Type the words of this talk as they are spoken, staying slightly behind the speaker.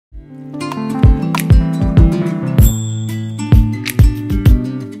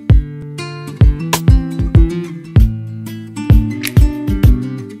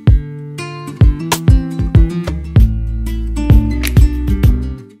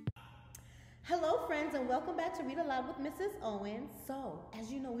to Read Aloud with Mrs. Owen. So,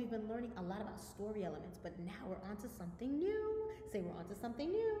 as you know, we've been learning a lot about story elements, but now we're on to something new. Say we're on to something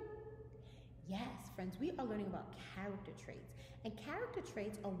new. Yes, friends, we are learning about character traits. And character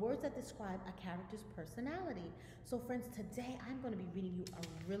traits are words that describe a character's personality. So, friends, today I'm going to be reading you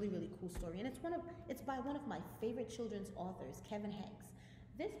a really, really cool story. And it's by one of my favorite children's authors, Kevin Hanks.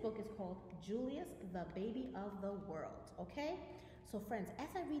 This book is called Julius, the Baby of the World, okay? So friends, as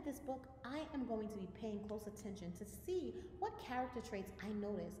I read this book, I am going to be paying close attention to see what character traits I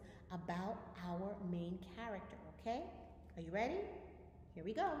notice about our main character, okay? Are you ready? Here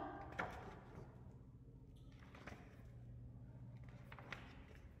we go.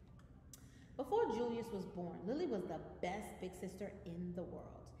 Before Julius was born, Lily was the best big sister in the world.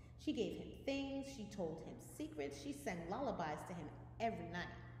 She gave him things, she told him secrets, she sang lullabies to him every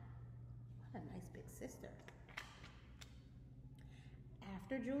night. What a nice big sister.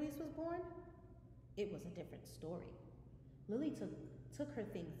 After Julius was born, it was a different story. Lily took her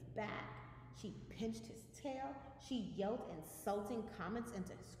things back. She pinched his tail. She yelled insulting comments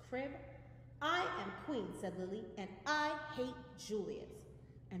into his crib. "I am queen," said Lily, "and I hate Julius."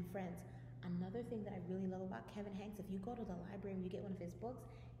 And friends, another thing that I really love about Kevin Hanks, if you go to the library and you get one of his books,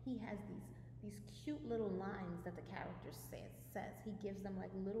 he has these cute little lines that the character says. He gives them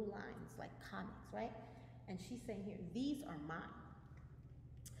like little lines, like comics, right? And she's saying here, "These are mine."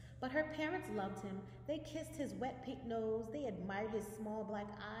 But her parents loved him. They kissed his wet pink nose, they admired his small black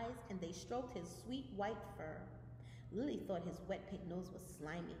eyes, and they stroked his sweet white fur. Lily thought his wet pink nose was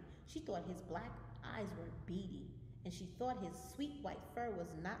slimy. She thought his black eyes were beady. And she thought his sweet white fur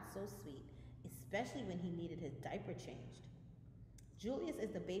was not so sweet, especially when he needed his diaper changed. "Julius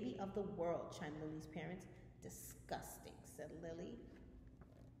is the baby of the world," chimed Lily's parents. "Disgusting," said Lily.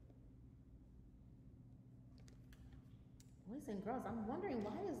 Boys and girls, I'm wondering,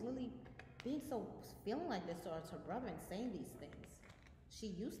 why is Lily feeling like this towards her brother and saying these things? She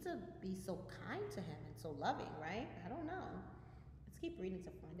used to be so kind to him and so loving, right? I don't know. Let's keep reading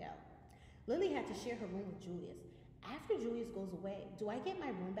to find out. Lily had to share her room with Julius. "After Julius goes away, do I get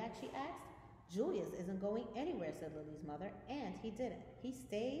my room back?" she asked. "Julius isn't going anywhere," said Lily's mother, and he didn't. He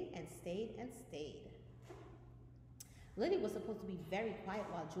stayed and stayed and stayed. Lily was supposed to be very quiet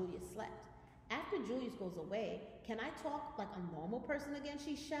while Julius slept. "After Julius goes away, can I talk like a normal person again?"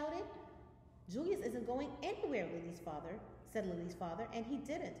 she shouted. "Julius isn't going anywhere," said Lily's father, and he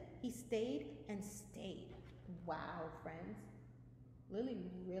didn't. He stayed and stayed. Wow, friends. Lily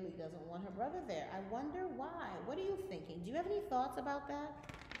really doesn't want her brother there. I wonder why. What are you thinking? Do you have any thoughts about that?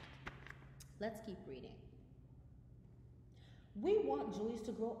 Let's keep reading. "We want Julius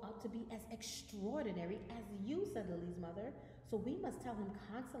to grow up to be as extraordinary as you," said Lily's mother. "So we must tell him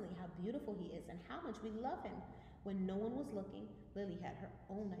constantly how beautiful he is and how much we love him." When no one was looking, Lily had her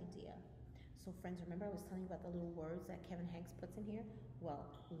own idea. So friends, remember I was telling you about the little words that Kevin Hanks puts in here? Well,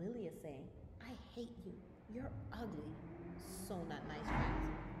 Lily is saying, "I hate you. You're ugly." So not nice,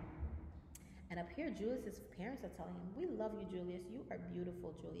 friends. And up here, Julius's parents are telling him, "We love you, Julius. You are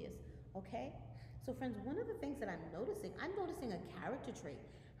beautiful, Julius." Okay? So friends, one of the things that I'm noticing a character trait.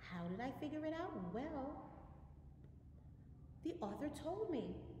 How did I figure it out? Well, the author told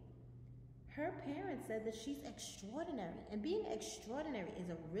me. Her parents said that she's extraordinary, and being extraordinary is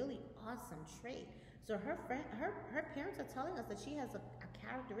a really awesome trait. So her parents are telling us that she has a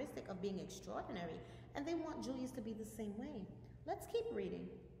characteristic of being extraordinary, and they want Julius to be the same way. Let's keep reading.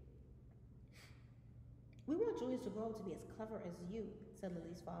 "We want Julius to grow up to be as clever as you," said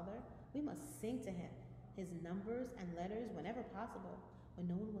Lily's father. "We must sing to him his numbers and letters whenever possible." When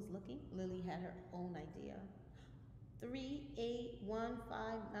no one was looking, Lily had her own idea. 3, 8, 1,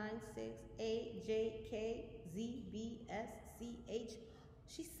 5, 9, 6, A, J, K, Z, B, S, C, H.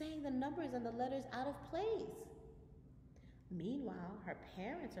 She's saying the numbers and the letters out of place. Meanwhile, her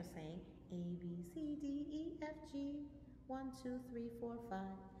parents are saying A, B, C, D, E, F, G, 1, 2, 3, 4,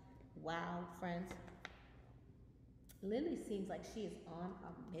 5. Wow, friends. Lily seems like she is on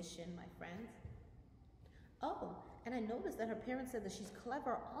a mission, my friends. Oh, and I noticed that her parents said that she's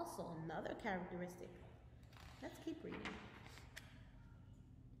clever also, another characteristic. Let's keep reading.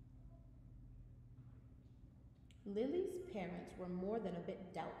 Lily's parents were more than a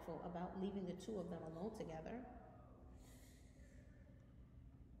bit doubtful about leaving the two of them alone together.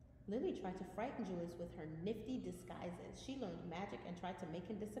 Lily tried to frighten Julius with her nifty disguises. She learned magic and tried to make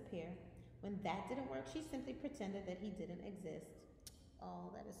him disappear. When that didn't work, she simply pretended that he didn't exist.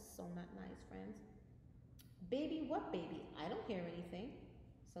 Oh, that is so not nice, friends. "Baby, what baby? I don't hear anything."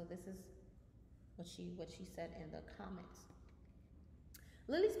 So this is what she said in the comments.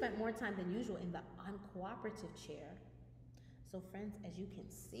 Lily spent more time than usual in the uncooperative chair. So friends, as you can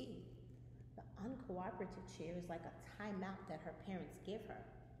see, The uncooperative chair is like a timeout that her parents give her.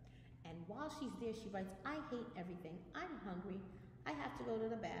 And while she's there, she writes, I hate everything. I'm hungry. I have to go to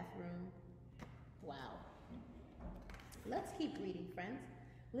the bathroom. Wow. Let's keep reading, friends.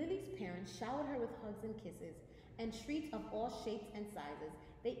 Lily's parents showered her with hugs and kisses and treats of all shapes and sizes.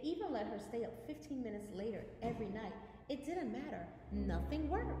 They even let her stay up 15 minutes later every night. It didn't matter. Nothing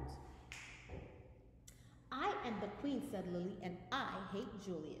worked. I am the queen, said Lily, and I hate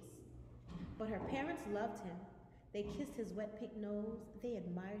Julius. But her parents loved him. They kissed his wet pink nose, they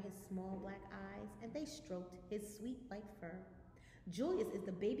admired his small black eyes, and they stroked his sweet white fur. Julius is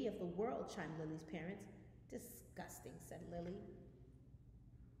the baby of the world, chimed Lily's parents. Disgusting, said Lily.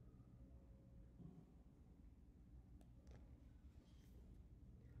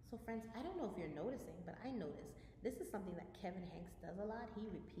 So friends, I don't know if you're noticing, but I notice this is something that Kevin Hanks does a lot. He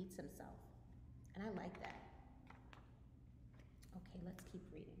repeats himself. And I like that. Okay, let's keep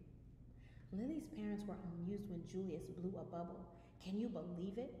reading. Lily's parents were amused when Julius blew a bubble. Can you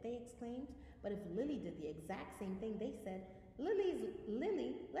believe it? They exclaimed. But if Lily did the exact same thing, they said,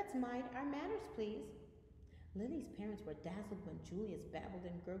 Lily, let's mind our manners, please. Lily's parents were dazzled when Julius babbled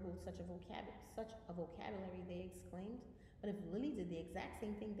and gurgled such a vocabulary, they exclaimed. But if Lily did the exact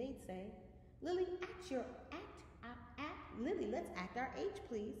same thing, they'd say, Lily, Lily, let's act our age,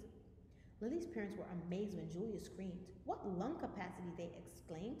 please. Lily's parents were amazed when Julius screamed. What lung capacity, they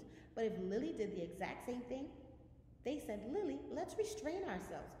exclaimed. But if Lily did the exact same thing, they said, Lily, let's restrain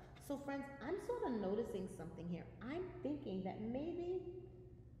ourselves. So friends, I'm sort of noticing something here. I'm thinking that maybe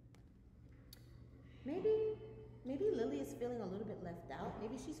Lily is feeling a little bit left out.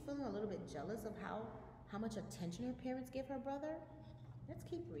 Maybe she's feeling a little bit jealous of how much attention her parents give her brother. Let's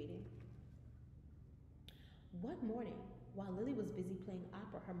keep reading. One morning, while Lily was busy playing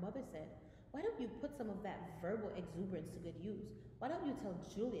opera, her mother said, why don't you put some of that verbal exuberance to good use? Why don't you tell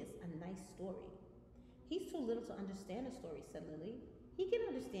Julius a nice story? He's too little to understand a story, said Lily. He can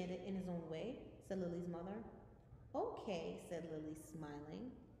understand it in his own way, said Lily's mother. Okay, said Lily,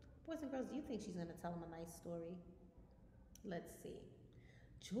 smiling. Boys and girls, do you think she's going to tell him a nice story? Let's see.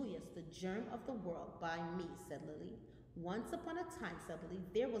 Julius, the germ of the world, by me, said Lily. Once upon a time, said Lily,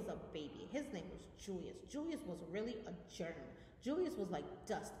 there was a baby. His name was Julius. Julius was really a germ. Julius was like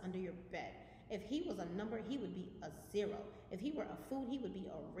dust under your bed. If he was a number, he would be a 0. If he were a food, he would be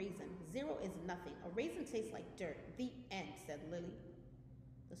a raisin. 0 is nothing. A raisin tastes like dirt. The end, said Lily.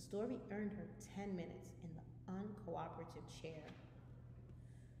 The story earned her 10 minutes in the uncooperative chair.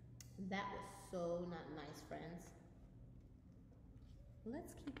 That was so not nice, friends.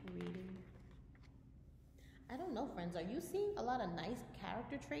 Let's keep reading. I don't know, friends. Are you seeing a lot of nice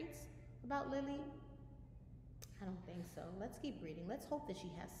character traits about Lily? I don't think so. Let's keep reading. Let's hope that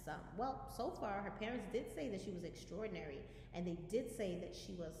she has some. Well, so far, her parents did say that she was extraordinary. And they did say that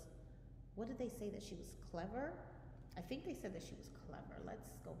she was, what did they say? That she was clever? I think they said that she was clever. Let's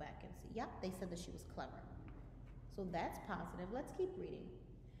go back and see. Yep, they said that she was clever. So that's positive. Let's keep reading.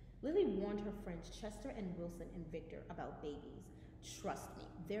 Lily warned her friends Chester and Wilson and Victor about babies. Trust me,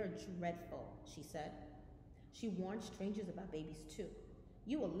 they're dreadful, she said. She warned strangers about babies too.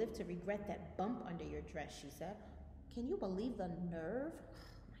 You will live to regret that bump under your dress, she said. Can you believe the nerve?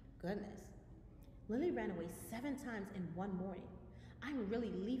 Oh, my goodness. Lily ran away 7 times in one morning. I'm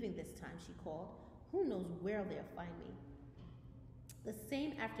really leaving this time, she called. Who knows where they'll find me? The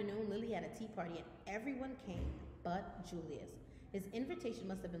same afternoon, Lily had a tea party and everyone came but Julius. His invitation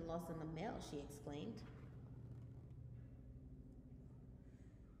must have been lost in the mail, she exclaimed.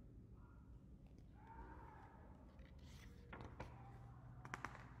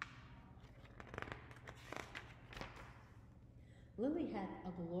 Lily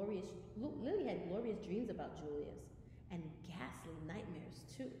had glorious dreams about Julius and ghastly nightmares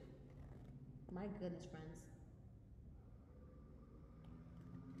too. My goodness, friends.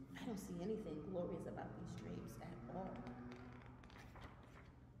 I don't see anything glorious about these dreams at all.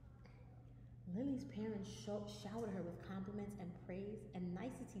 Lily's parents showered her with compliments and praise and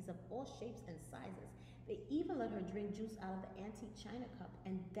niceties of all shapes and sizes. They even let her drink juice out of the antique china cup,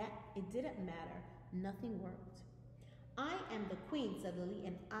 and that it didn't matter. Nothing worked. I am the queen, said Lily,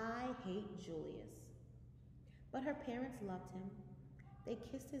 and I hate Julius. But her parents loved him. They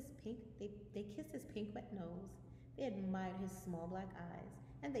kissed his pink wet nose. They admired his small black eyes,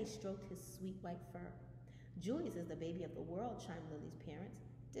 and they stroked his sweet white fur. Julius is the baby of the world, chimed Lily's parents.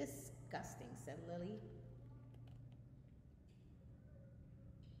 Disgusting, said Lily.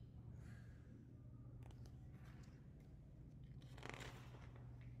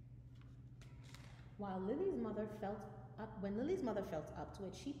 When Lily's mother felt up to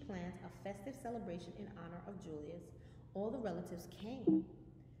it, she planned a festive celebration in honor of Julius. All the relatives came.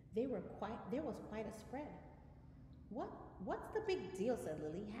 There was quite a spread. What what's the big deal, said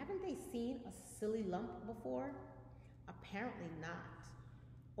Lily. Haven't they seen a silly lump before? Apparently not.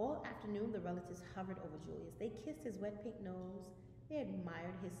 All afternoon the relatives hovered over Julius. They kissed his wet pink nose, they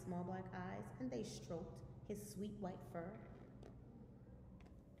admired his small black eyes, and they stroked his sweet white fur.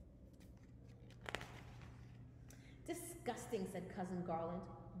 Disgusting, said Cousin Garland.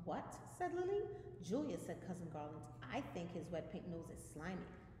 What? Said Lily. Julius, said Cousin Garland. I think his wet pink nose is slimy.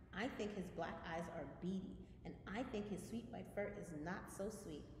 I think his black eyes are beady. And I think his sweet white fur is not so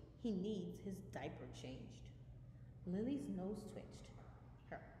sweet. He needs his diaper changed. Lily's nose twitched.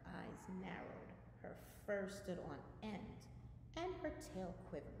 Her eyes narrowed. Her fur stood on end. And her tail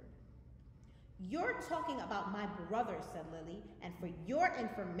quivered. You're talking about my brother, said Lily, and for your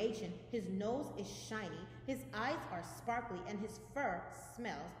information, his nose is shiny, his eyes are sparkly, and his fur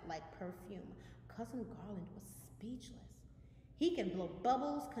smells like perfume. Cousin Garland was speechless. He can blow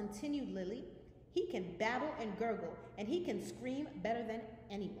bubbles, continued Lily. He can babble and gurgle, and he can scream better than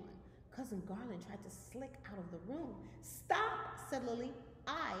anyone. Cousin Garland tried to slick out of the room. Stop, said Lily.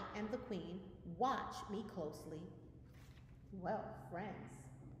 I am the queen. Watch me closely. Well, friends,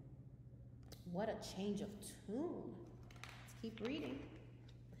 what a change of tune. Let's keep reading.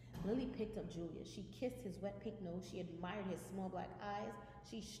 Lily picked up Julius. She kissed his wet pink nose. She admired his small black eyes.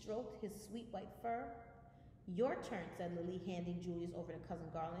 She stroked his sweet white fur. Your turn, said Lily, handing Julius over to Cousin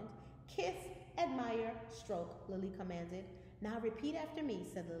Garland. Kiss, admire, stroke, Lily commanded. Now repeat after me,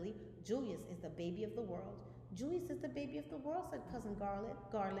 said Lily. Julius is the baby of the world. Julius is the baby of the world, said Cousin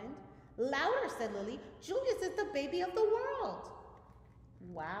Garland. Louder, said Lily. Julius is the baby of the world.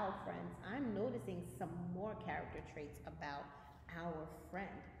 Wow, friends, I'm noticing some more character traits about our friend,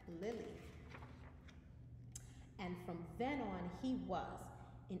 Lily. And from then on, he was,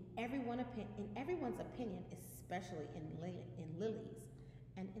 in everyone's opinion, especially in Lily's.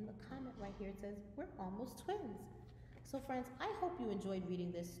 And in the comment right here, it says, we're almost twins. So friends, I hope you enjoyed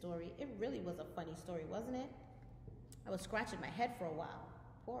reading this story. It really was a funny story, wasn't it? I was scratching my head for a while.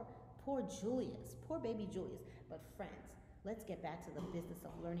 Poor Julius, poor baby Julius. But friends, let's get back to the business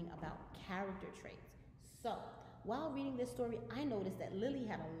of learning about character traits. So, while reading this story, I noticed that Lily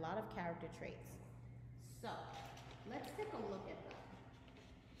had a lot of character traits. So, let's take a look at them.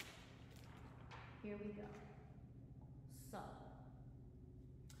 Here we go. So,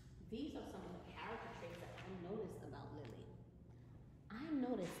 these are some of the character traits that I noticed about Lily. I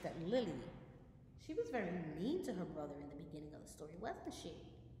noticed that Lily, she was very mean to her brother in the beginning of the story, wasn't she?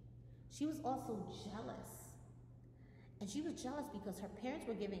 She was also jealous. And she was jealous because her parents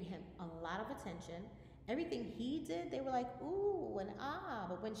were giving him a lot of attention. Everything he did, they were like, ooh and ah.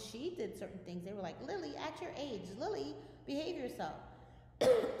 But when she did certain things, they were like, Lily, at your age. Lily, behave yourself.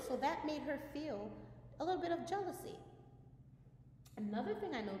 So that made her feel a little bit of jealousy. Another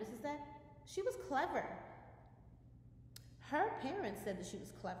thing I noticed is that she was clever. Her parents said that she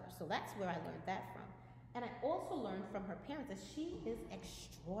was clever. So that's where I learned that from. And I also learned from her parents that she is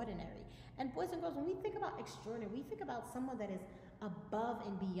extraordinary. And boys and girls, when we think about extraordinary, we think about someone that is above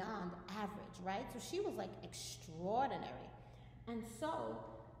and beyond average, right? So she was like extraordinary. And so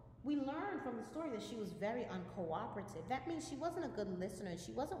we learned from the story that she was very uncooperative. That means she wasn't a good listener.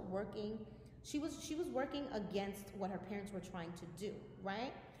 She wasn't working, she was working against what her parents were trying to do,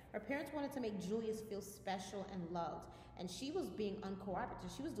 right? Her parents wanted to make Julius feel special and loved. And she was being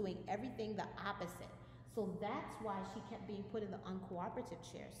uncooperative. She was doing everything the opposite. So that's why she kept being put in the uncooperative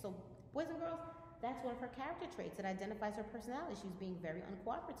chair. So boys and girls, that's one of her character traits. It identifies her personality. She was being very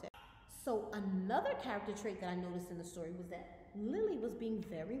uncooperative. So another character trait that I noticed in the story was that Lily was being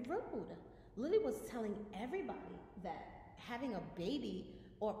very rude. Lily was telling everybody that having a baby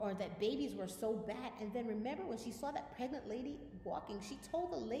or that babies were so bad. And then remember when she saw that pregnant lady walking, she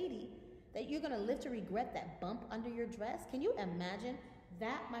told the lady that you're going to live to regret that bump under your dress. Can you imagine?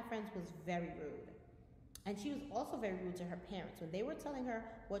 That, my friends, was very rude. And she was also very rude to her parents. When they were telling her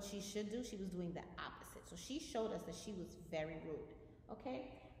what she should do, she was doing the opposite. So she showed us that she was very rude, okay?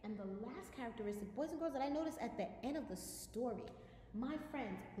 And the last characteristic, boys and girls, that I noticed at the end of the story, my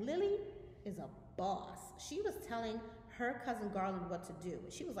friends, Lily is a boss. She was telling her cousin Garland what to do.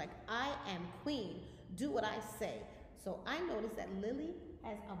 She was like, I am queen. Do what I say. So I noticed that Lily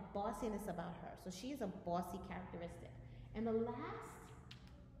has a bossiness about her. So she is a bossy characteristic. And the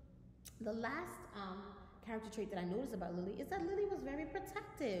last character trait that I noticed about Lily is that Lily was very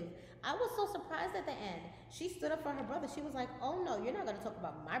protective. I was so surprised at the end. She stood up for her brother. She was like, oh no, you're not going to talk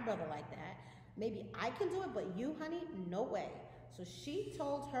about my brother like that. Maybe I can do it, but you, honey, no way. So she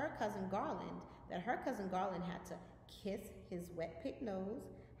told her cousin Garland that her cousin Garland had to kiss his wet pink nose,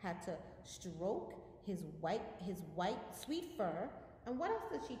 had to stroke his white sweet fur, And what else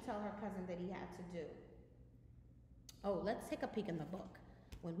did she tell her cousin that he had to do? Oh, let's take a peek in the book.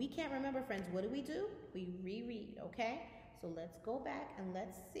 When we can't remember, friends, what do? We reread, okay? So let's go back and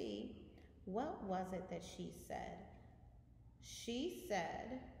let's see, what was it that she said? She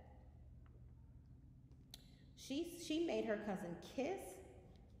said she made her cousin kiss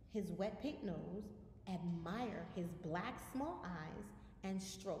his wet pink nose, admire his black small eyes, and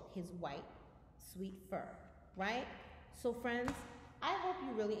stroke his white sweet fur, right? So friends, I hope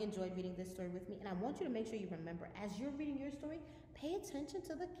you really enjoyed reading this story with me, and I want you to make sure you remember, as you're reading your story, pay attention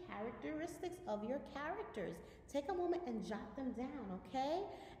to the characteristics of your characters. Take a moment and jot them down, okay?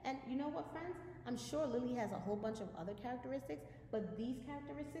 And you know what, friends? I'm sure Lily has a whole bunch of other characteristics, but these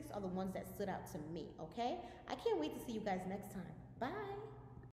characteristics are the ones that stood out to me, okay? I can't wait to see you guys next time. Bye.